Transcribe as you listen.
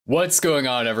What's going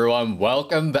on, everyone?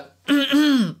 Welcome back.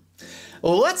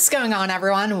 What's going on,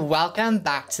 everyone? Welcome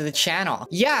back to the channel.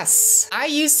 Yes, I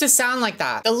used to sound like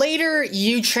that. The later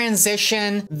you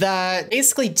transition, the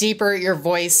basically deeper your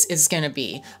voice is gonna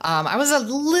be. I was a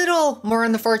little more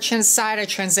on the fortunate side. I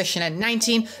transitioned at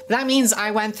 19. That means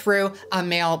I went through a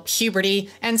male puberty,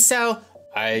 and so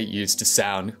I used to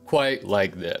sound quite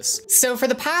like this. So for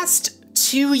the past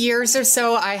 2 years or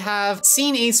so, I have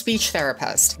seen a speech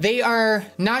therapist. They are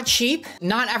not cheap.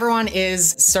 Not everyone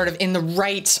is sort of in the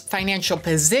right financial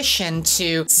position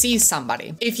to see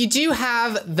somebody. If you do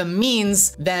have the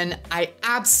means, then I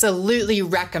absolutely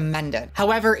recommend it.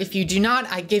 However, if you do not,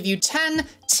 I give you 10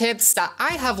 tips that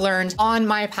I have learned on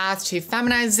my path to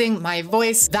feminizing my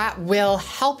voice that will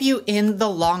help you in the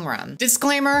long run.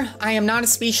 Disclaimer, I am not a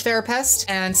speech therapist.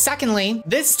 And secondly,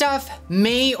 this stuff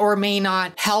may or may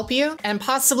not help you. And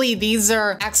possibly these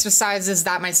are exercises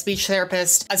that my speech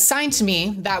therapist assigned to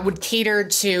me that would cater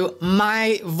to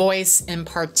my voice in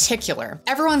particular.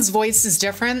 Everyone's voice is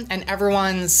different, and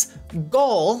everyone's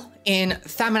goal in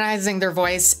feminizing their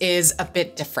voice is a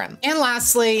bit different. And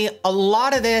lastly, a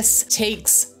lot of this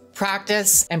takes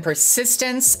practice and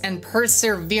persistence and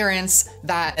perseverance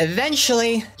that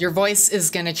eventually your voice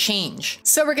is gonna change.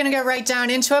 So we're gonna get right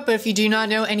down into it, but if you do not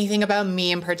know anything about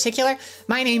me in particular,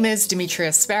 my name is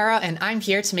DIMITRIA SPARROW, and I'm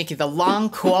here to make you the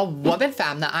long, cool woman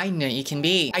femme that I know you can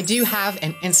be. I do have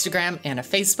an Instagram and a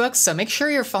Facebook, so make sure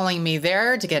you're following me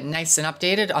there to get nice and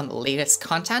updated on the latest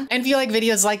content. And if you like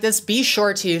videos like this, be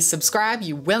sure to subscribe.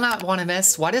 You will not wanna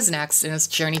miss what is next in this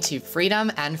journey to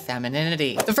freedom and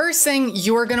femininity. The first thing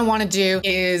you're gonna want to do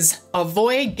is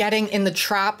avoid getting in the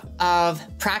trap of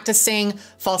practicing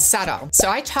falsetto. So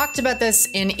I talked about this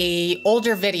in an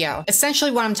older video.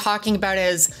 Essentially what I'm talking about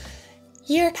is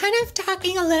you're kind of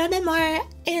talking a little bit more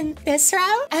in this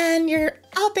route and you're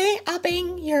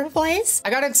upping your voice. I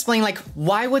gotta explain, like,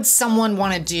 why would someone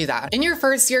want to do that? In your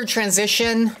first year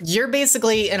transition, you're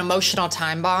basically an emotional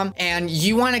time bomb and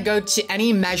you want to go to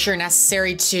any measure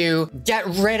necessary to get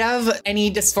rid of any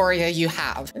dysphoria you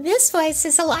have. This voice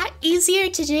is a lot easier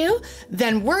to do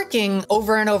than working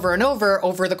over and over and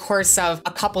over the course of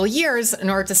a couple years in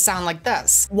order to sound like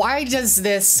this. Why does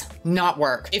this not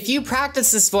work? If you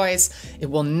practice this voice, it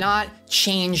will not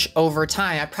change over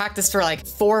time. I practiced for like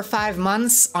 4 or 5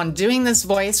 months on doing this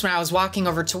voice. When I was walking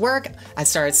over to work, I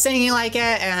started singing like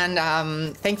it,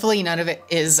 and thankfully none of it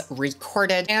is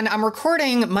recorded. And I'm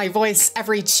recording my voice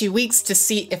every 2 weeks to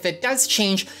see if it does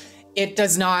change. It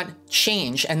does not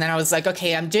change. And then I was like,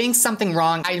 okay, I'm doing something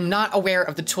wrong. I'm not aware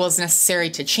of the tools necessary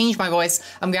to change my voice.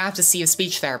 I'm gonna have to see a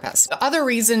speech therapist. The other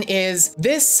reason is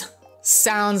this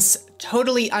sounds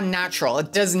totally unnatural.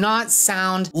 It does not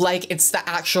sound like it's the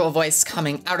actual voice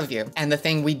coming out of you. And the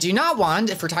thing we do not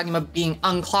want, if we're talking about being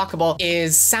unclockable,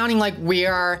 is sounding like we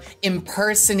are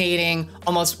impersonating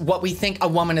almost what we think a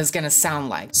woman is gonna sound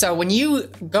like. So when you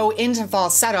go into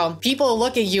falsetto, people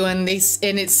look at you and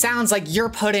it sounds like you're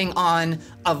putting on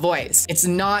a voice. It's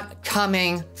not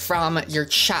coming from your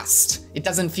chest. It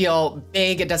doesn't feel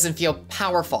big, it doesn't feel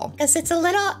powerful. Because it's a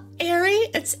little airy,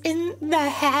 it's in the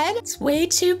head, it's way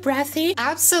too breathy.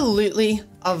 Absolutely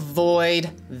avoid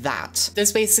that.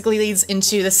 This basically leads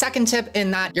into the second tip,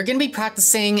 in that you're gonna be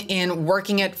practicing in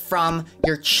working it from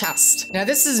your chest. Now,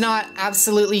 this is not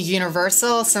absolutely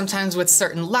universal. Sometimes with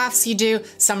certain laughs you do,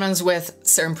 sometimes with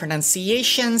certain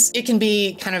pronunciations. It can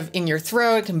be kind of in your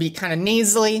throat, it can be kind of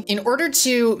nasally. In order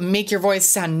to make your voice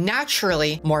sound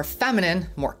naturally more feminine,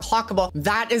 more clockable,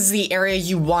 that is the area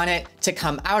you want it to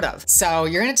come out of. So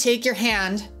you're gonna take your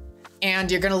hand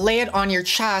and you're gonna lay it on your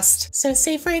chest. So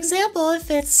say, for example, if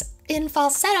it's in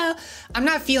falsetto, I'm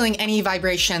not feeling any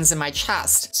vibrations in my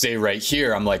chest. Say right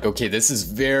here, I'm like, okay, this is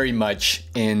very much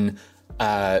in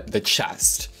the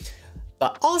chest.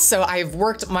 But also I've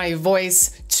worked my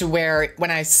voice to where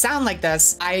when I sound like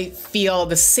this, I feel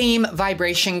the same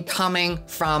vibration coming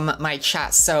from my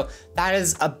chest. So that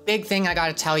is a big thing I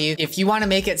gotta tell you. If you wanna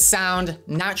make it sound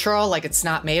natural, like it's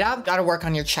not made up, gotta work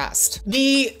on your chest.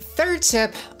 The third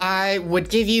tip I would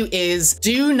give you is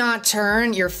do not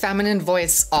turn your feminine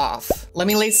voice off. Let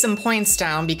me lay some points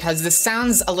down because this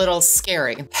sounds a little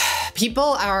scary. People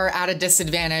are at a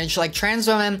disadvantage. Like, trans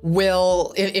women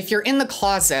will, if you're in the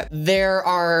closet, there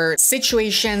are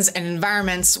situations and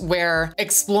environments where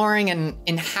exploring and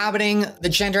inhabiting the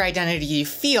gender identity you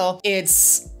feel,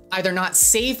 it's either not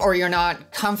safe or you're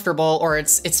not comfortable, or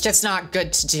it's just not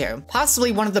good to do.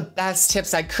 Possibly one of the best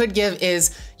tips I could give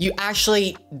is you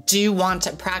actually do want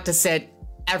to practice it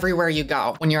everywhere you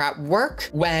go. When you're at work,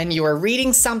 when you are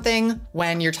reading something,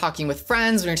 when you're talking with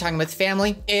friends, when you're talking with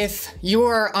family. If you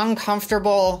are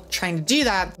uncomfortable trying to do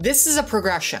that, this is a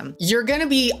progression. You're gonna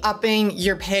be upping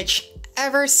your pitch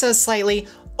ever so slightly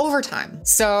over time.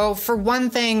 So for one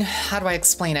thing, how do I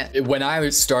explain it? When I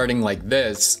was starting like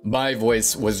this, my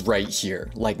voice was right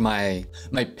here. Like my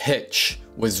pitch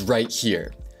was right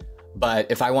here.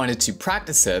 But if I wanted to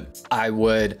practice it, I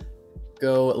would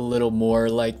go a little more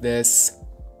like this,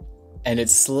 and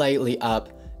it's slightly up,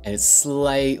 and it's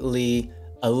slightly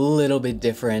a little bit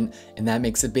different, and that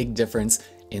makes a big difference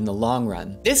in the long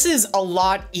run. This is a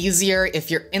lot easier if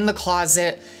you're in the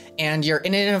closet and you're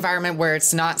in an environment where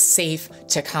it's not safe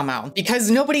to come out,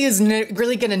 because nobody is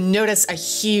really gonna notice a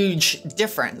huge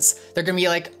difference. They're gonna be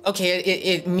like,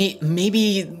 okay,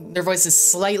 maybe their voice is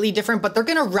slightly different, but they're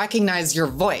gonna recognize your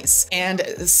voice. And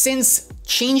since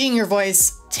changing your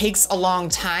voice takes a long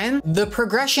time, the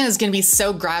progression is gonna be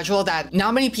so gradual that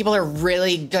not many people are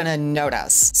really gonna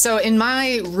notice. So in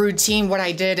my routine, what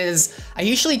I did is I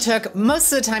usually took,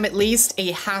 most of the time, at least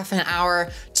a half an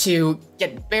hour to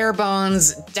get bare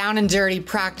bones, down and dirty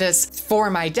practice for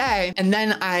my day. And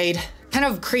then I'd kind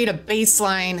of create a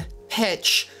baseline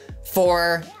pitch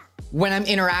for when I'm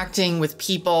interacting with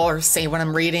people, or say when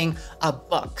I'm reading a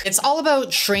book. It's all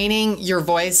about training your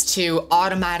voice to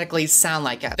automatically sound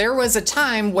like it. There was a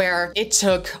time where it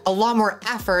took a lot more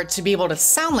effort to be able to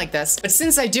sound like this, but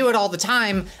since I do it all the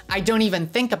time, I don't even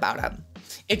think about it.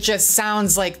 It just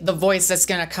sounds like the voice that's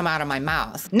gonna come out of my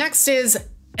mouth. Next is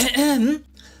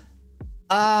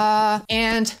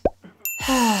and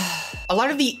a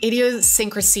lot of the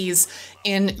idiosyncrasies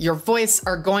in your voice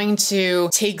are going to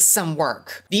take some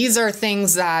work. These are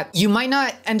things that you might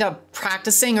not end up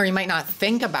practicing, or you might not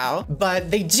think about, but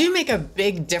they do make a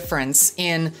big difference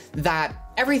in that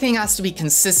everything has to be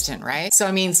consistent, right? So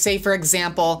I mean, say for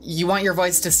example, you want your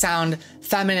voice to sound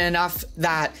feminine enough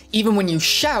that even when you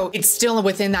shout, it's still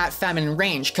within that feminine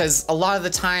range. Because a lot of the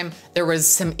time there was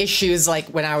some issues, like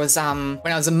when I was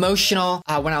emotional,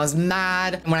 when I was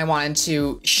mad, when I wanted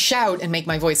to shout and make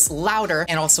my voice louder,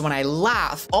 and also when I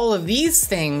laugh. All of these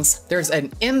things, there's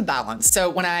an imbalance. So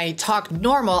when I talked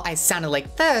normal, I sounded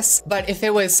like this, but if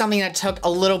it was something that took a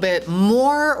little bit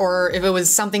more, or if it was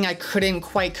something I couldn't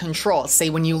quite control, say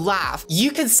when you laugh,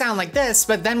 you could sound like this,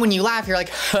 but then when you laugh, you're like,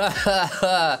 ha ha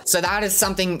ha. So that is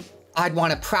something I'd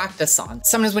want to practice on.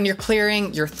 Sometimes when you're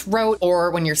clearing your throat, or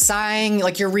when you're sighing,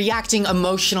 like you're reacting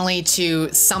emotionally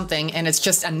to something and it's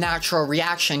just a natural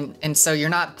reaction, and so you're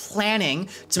not planning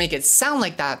to make it sound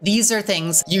like that. These are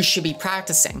things you should be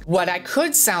practicing. What I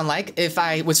could sound like if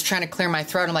I was trying to clear my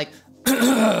throat, I'm like,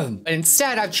 but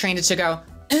instead I've trained it to go,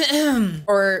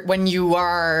 or when you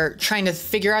are trying to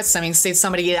figure out something, say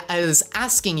somebody is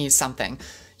asking you something,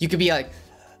 you could be like,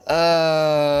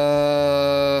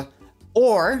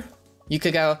 or you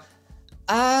could go,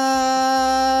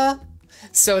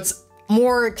 so it's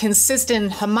more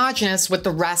consistent, homogeneous with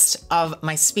the rest of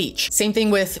my speech. Same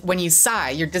thing with when you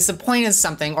sigh, you're disappointed in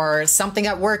something, or something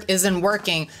at work isn't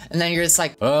working, and then you're just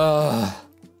like, or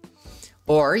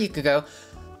you could go,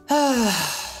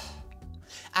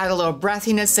 add a little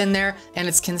breathiness in there, and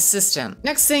it's consistent.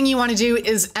 Next thing you want to do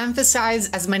is emphasize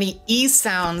as many E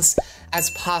sounds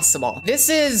as possible.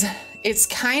 It's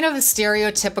kind of a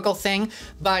stereotypical thing,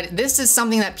 but this is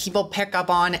something that people pick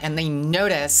up on and they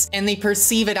notice, and they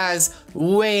perceive it as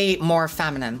way more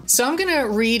feminine. So I'm gonna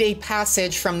read a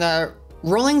passage from the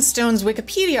Rolling Stone's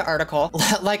Wikipedia article,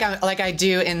 like I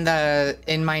do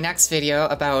in my next video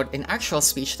about an actual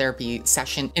speech therapy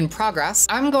session in progress.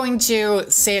 I'm going to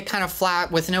say it kind of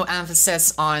flat with no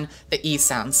emphasis on the E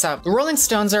sound. So the Rolling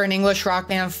Stones are an English rock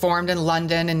band formed in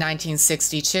London in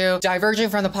 1962. Diverging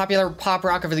from the popular pop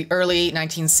rock of the early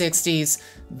 1960s,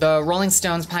 the Rolling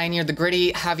Stones pioneered the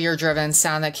gritty, heavier driven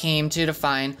sound that came to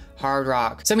define hard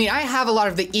rock. So I mean, I have a lot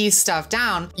of the E stuff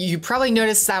down. You probably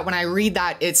noticed that when I read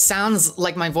that, it sounds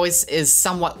like my voice is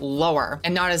somewhat lower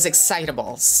and not as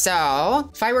excitable.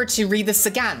 So if I were to read this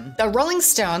again, the Rolling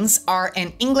Stones are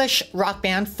an English rock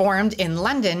band formed in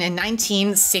London in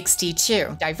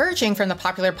 1962. Diverging from the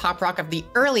popular pop rock of the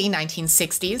early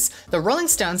 1960s, the Rolling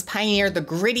Stones pioneered the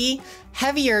gritty,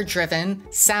 heavier driven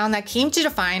sound that came to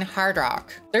define hard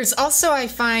rock. There's also, I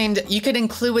find, you could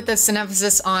include with this an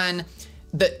emphasis on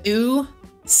the ooh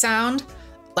sound.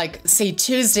 Like say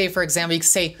Tuesday, for example, you could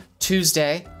say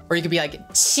Tuesday, or you could be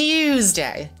like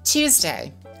Tuesday,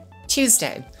 Tuesday,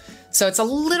 Tuesday. So it's a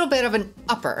little bit of an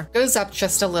upper, goes up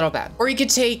just a little bit. Or you could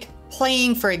take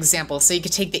playing, for example. So you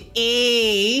could take the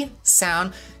A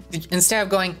sound, instead of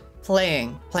going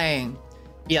playing, playing,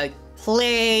 be like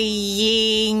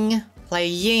playing,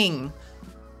 playing,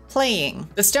 playing.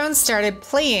 The Stones started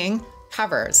playing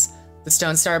covers. The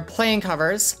Stones started playing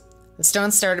covers. The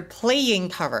Stones started playing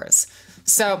covers.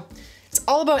 So it's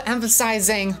all about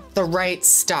emphasizing the right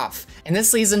stuff. And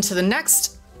this leads into the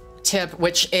next tip,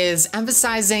 which is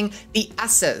emphasizing the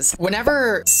S's.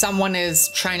 Whenever someone is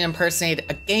trying to impersonate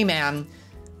a gay man,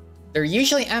 they're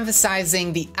usually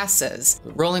emphasizing the S's.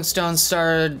 The Rolling Stones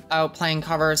started out playing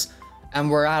covers and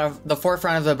were at the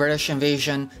forefront of the British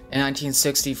invasion in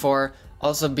 1964,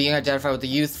 also being identified with the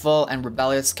youthful and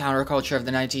rebellious counterculture of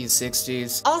the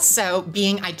 1960s. Also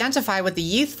being identified with the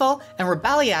youthful and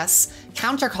rebellious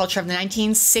counterculture of the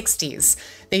 1960s.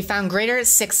 They found greater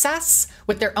success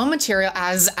with their own material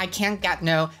as I Can't Get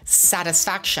No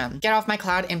Satisfaction. Get Off My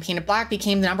Cloud and Painted Black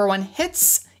became the #1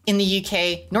 hits in the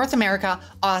UK, North America,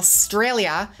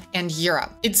 Australia, and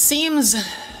Europe. It seems,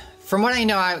 from what I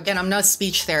know, again, I'm no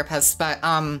speech therapist, but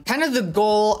kind of the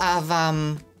goal of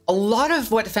a lot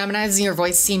of what feminizing your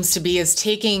voice seems to be is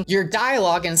taking your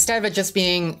dialogue, instead of it just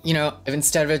being,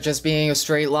 instead of it just being a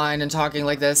straight line and talking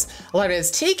like this, a lot of it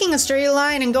is taking a straight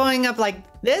line and going up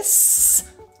like this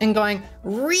and going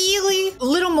really a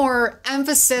little more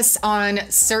emphasis on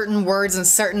certain words and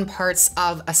certain parts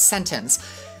of a sentence.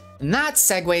 And that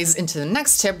segues into the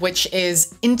next tip, which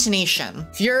is intonation.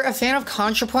 If you're a fan of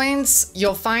ContraPoints,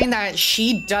 you'll find that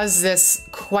she does this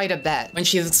quite a bit. When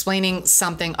she's explaining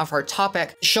something of her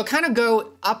topic, she'll kind of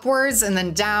go upwards and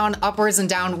then down, upwards and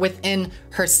down within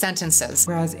her sentences.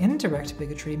 Whereas indirect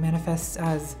bigotry manifests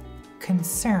as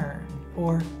concern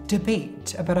or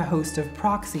debate about a host of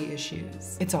proxy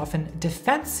issues. It's often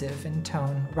defensive in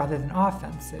tone rather than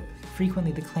offensive.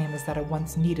 Frequently the claim is that a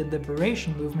once needed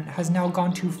liberation movement has now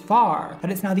gone too far,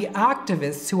 that it's now the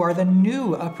activists who are the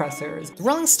new oppressors. The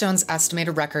Rolling Stones'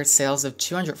 estimated record sales of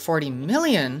 240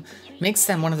 million makes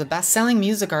them one of the best-selling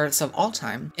music artists of all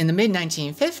time. In the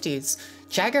mid-1950s,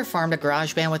 Jagger formed a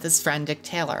garage band with his friend Dick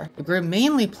Taylor. The group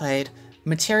mainly played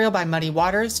material by Muddy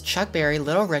Waters, Chuck Berry,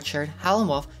 Little Richard, Howlin'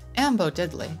 Wolf, and Bo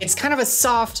Diddley. It's kind of a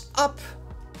soft up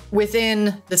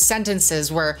within the sentences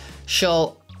where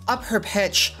she'll up her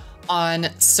pitch on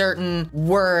certain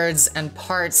words and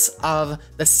parts of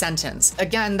the sentence.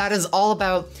 Again, that is all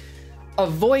about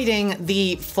avoiding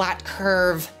the flat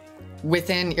curve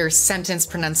within your sentence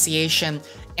pronunciation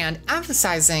and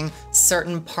emphasizing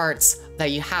certain parts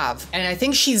that you have. And I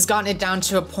think she's gotten it down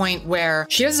to a point where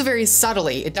she does it very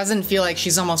subtly. It doesn't feel like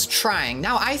she's almost trying.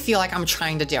 Now I feel like I'm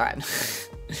trying to do it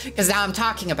because now I'm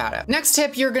talking about it. Next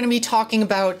tip you're gonna be talking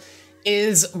about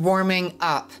is warming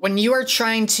up. When you are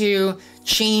trying to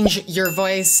change your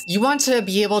voice, you want to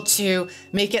be able to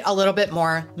make it a little bit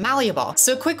more malleable.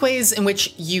 So quick ways in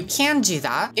which you can do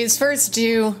that is first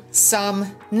do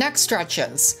some neck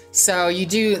stretches. So you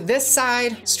do this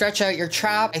side, stretch out your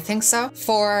trap, I think so,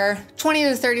 for 20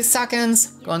 to 30 seconds.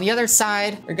 Go on the other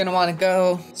side. You're gonna wanna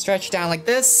go stretch down like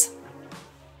this,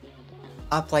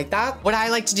 up like that. What I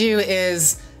like to do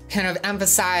is kind of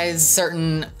emphasize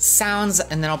certain sounds,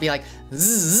 and then I'll be like,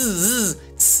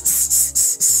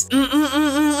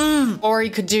 or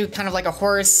you could do kind of like a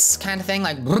horse kind of thing,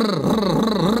 like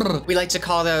we like to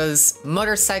call those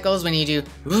motorcycles when you do.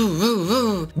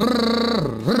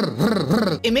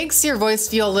 It makes your voice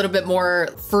feel a little bit more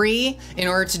free in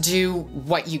order to do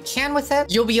what you can with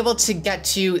it. You'll be able to get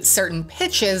to certain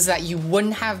pitches that you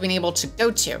wouldn't have been able to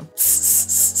go to.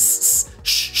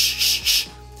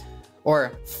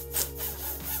 Or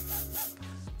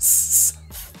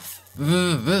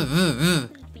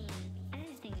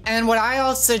and what I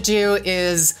also do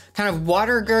is kind of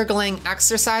water gurgling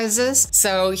exercises.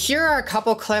 So here are a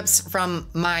couple clips from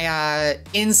my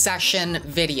in-session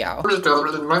video. In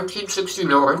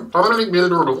 1969, I made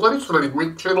a relationship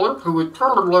with Taylor, who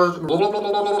determined.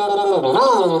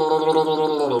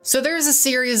 So there's a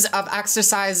series of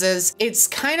exercises. It's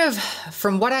kind of,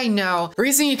 from what I know, the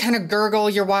reason you kind of gurgle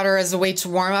your water as a way to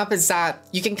warm up is that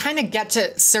you can kind of get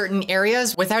to certain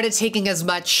areas without it taking as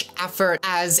much effort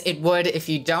as it would if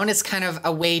you don't. It's kind of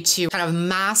a way to kind of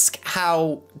mask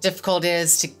how difficult it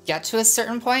is to get to a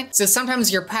certain point. So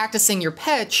sometimes you're practicing your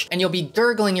pitch and you'll be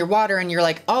gurgling your water and you're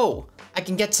like, oh, I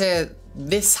can get to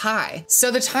this high. So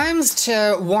the times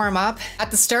to warm up at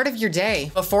the start of your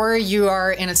day, before you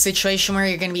are in a situation where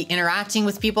you're gonna be interacting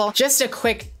with people, just a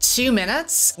quick 2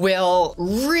 minutes will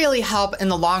really help in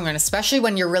the long run, especially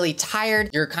when you're really tired.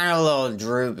 You're kind of a little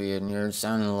droopy and you're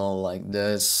sounding a little like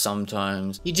this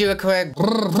sometimes. You do a quick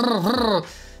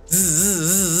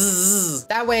because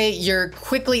that way you're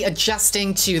quickly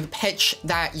adjusting to the pitch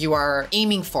that you are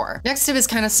aiming for. Next tip is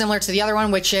kind of similar to the other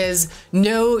one, which is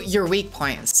know your weak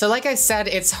points. So like I said,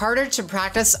 it's harder to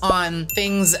practice on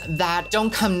things that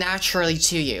don't come naturally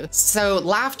to you. So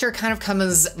laughter kind of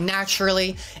comes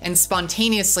naturally and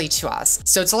spontaneously to us.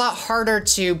 So it's a lot harder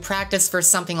to practice for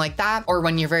something like that, or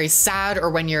when you're very sad, or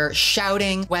when you're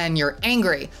shouting, when you're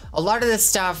angry. A lot of this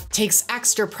stuff takes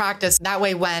extra practice. That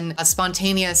way, when a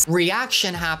spontaneous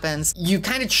reaction happens, you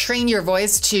kind of train your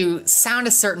voice to sound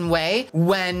a certain way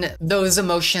when those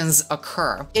emotions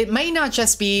occur. It might not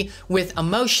just be with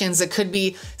emotions. It could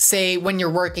be, say, when you're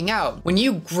working out. When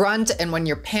you grunt and when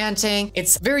you're panting,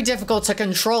 it's very difficult to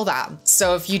control that.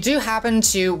 So if you do happen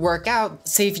to work out,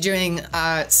 say if you're doing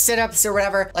sit-ups or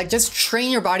whatever, like just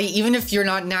train your body, even if you're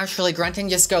not naturally grunting,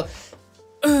 just go,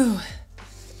 ooh,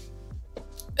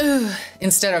 ooh,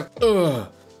 instead of, ugh.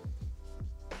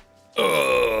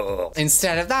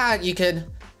 Instead of that, you could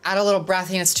add a little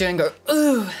breathiness to it and go,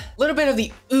 ooh. A little bit of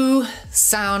the ooh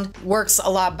sound works a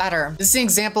lot better. This is an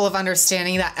example of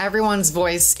understanding that everyone's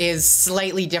voice is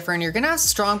slightly different. You're gonna have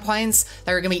strong points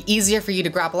that are gonna be easier for you to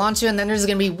grapple onto, and then there's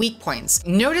gonna be weak points.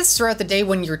 Notice throughout the day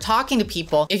when you're talking to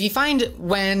people, if you find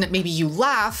when maybe you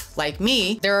laugh, like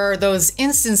me, there are those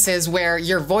instances where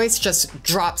your voice just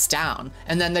drops down,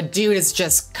 and then the dude is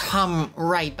just come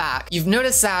right back. You've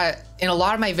noticed that in a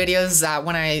lot of my videos that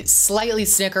when I slightly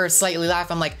snicker, slightly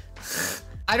laugh, I'm like,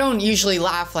 I don't usually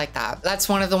laugh like that. That's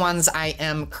one of the ones I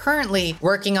am currently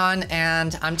working on,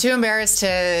 and I'm too embarrassed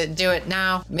to do it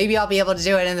now. Maybe I'll be able to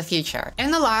do it in the future.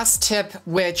 And the last tip,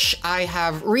 which I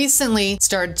have recently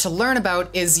started to learn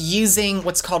about, is using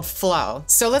what's called flow.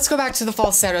 So let's go back to the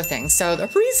falsetto thing. So the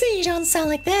reason you don't sound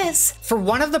like this, for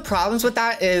one of the problems with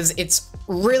that is it's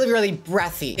really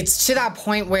breathy. It's to that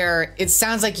point where it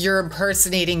sounds like you're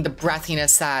impersonating the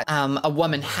breathiness that a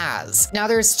woman has. Now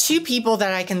there's two people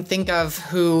that I can think of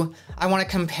who I want to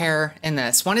compare in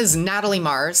this. One is Natalie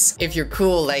Mars. If you're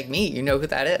cool like me, you know who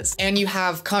that is. And you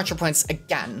have ContraPoints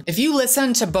again. If you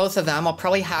listen to both of them, I'll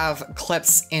probably have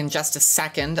clips in just a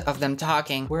second of them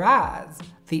talking. Whereas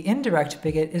the indirect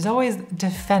bigot is always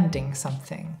defending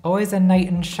something, always a knight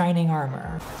in shining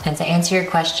armor. And to answer your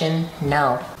question,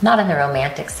 no, not in the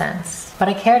romantic sense. But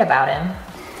I cared about him.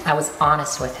 I was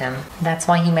honest with him. That's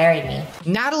why he married me.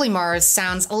 Natalie Mars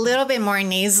sounds a little bit more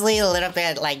nasally, a little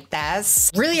bit like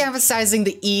this, really emphasizing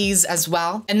the E's as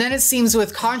well. And then it seems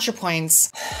with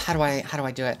ContraPoints, how do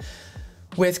I do it?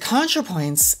 With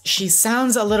ContraPoints, she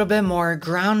sounds a little bit more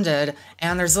grounded,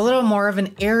 and there's a little more of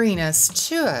an airiness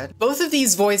to it. Both of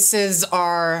these voices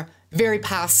are very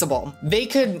passable. They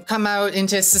could come out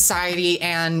into society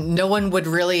and no one would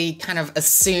really kind of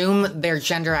assume their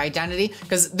gender identity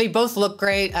because they both look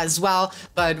great as well,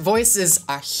 but voice is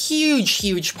a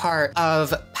huge part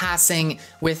of passing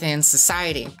within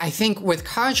society. I think with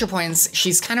ContraPoints,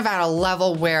 she's kind of at a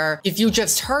level where if you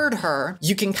just heard her,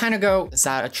 you can kind of go, is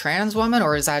that a trans woman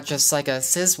or is that just like a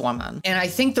cis woman? And I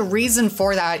think the reason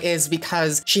for that is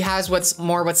because she has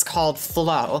what's called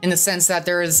flow, in the sense that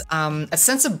there is a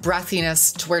sense of breathiness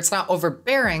to where it's not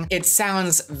overbearing. It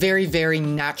sounds very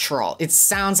natural. It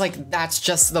sounds like that's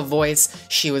just the voice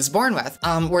she was born with.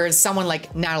 Whereas someone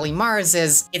like Natalie Mars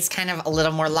it's kind of a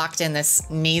little more locked in this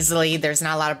nasally. There's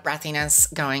not a lot of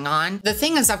breathiness going on. The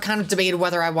thing is, I've kind of debated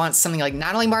whether I want something like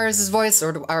Natalie Mars's voice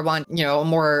or do I want, you know, a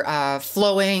more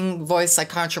flowing voice like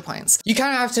ContraPoints. You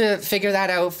kind of have to figure that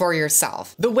out for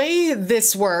yourself. The way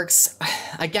this works,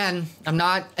 again, I'm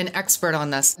not an expert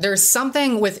on this. There's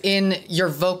something within your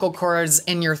vocal cords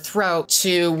in your throat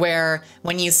to where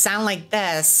when you sound like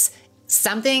this,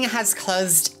 something has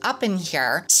closed up in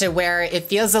here to where it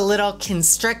feels a little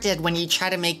constricted when you try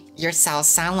to make yourself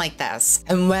sound like this.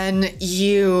 And when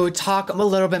you talk a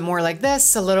little bit more like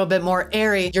this, a little bit more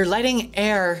airy, you're letting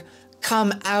air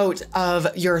come out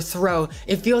of your throat.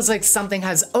 It feels like something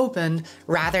has opened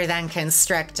rather than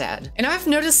constricted. And I've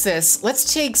noticed this.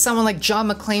 Let's take someone like John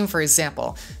McClane, for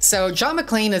example. So John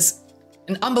McClane is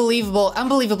an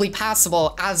unbelievably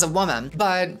passable as a woman,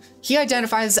 but he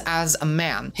identifies as a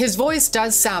man. His voice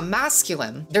does sound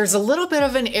masculine. There's a little bit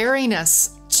of an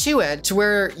airiness to it to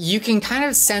where you can kind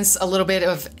of sense a little bit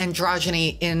of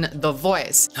androgyny in the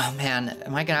voice. Oh man,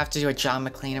 am I gonna have to do a John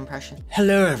McClane impression?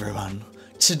 Hello everyone.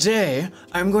 Today,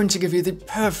 I'm going to give you the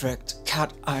perfect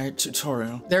cat eye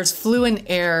tutorial. There's fluent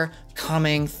air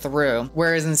coming through,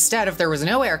 whereas instead, if there was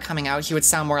no air coming out, he would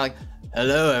sound more like,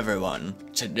 hello everyone.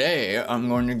 Today, I'm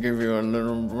going to give you a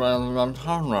little...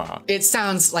 It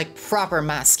sounds like proper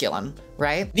masculine,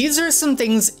 right? These are some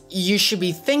things you should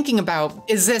be thinking about.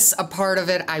 Is this a part of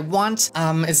it I want?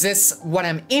 Is this what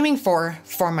I'm aiming for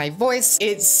my voice?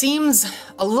 It seems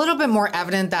a little bit more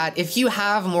evident that if you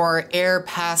have more air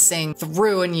passing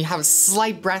through and you have a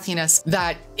slight breathiness,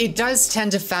 that it does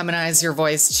tend to feminize your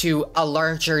voice to a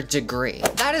larger degree.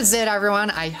 That is it, everyone.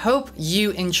 I hope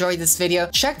you enjoyed this video.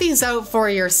 Check these out for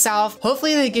yourself.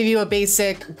 Hopefully they give you a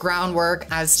basic groundwork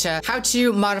as to how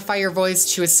to modify your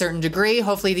voice to a certain degree.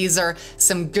 Hopefully these are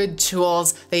some good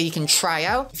tools that you can try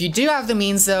out. If you do have the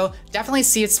means though, definitely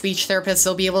see a speech therapist.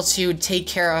 They'll be able to take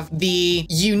care of the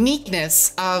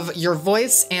uniqueness of your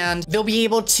voice, and they'll be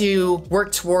able to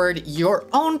work toward your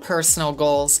own personal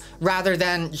goals rather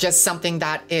than just something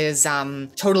that is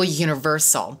totally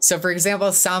universal. So for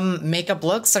example, some makeup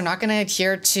looks are not going to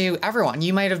adhere to everyone.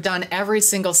 You might have done every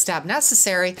single step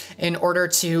necessary in order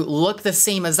to look the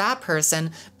same as that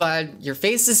person, but your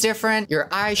face is different, your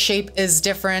eye shape is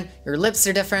different, your lips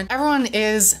are different. Everyone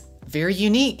is very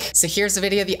unique. So here's a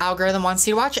video the algorithm wants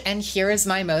you to watch, and here is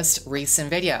my most recent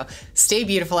video. Stay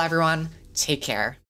beautiful, everyone. Take care.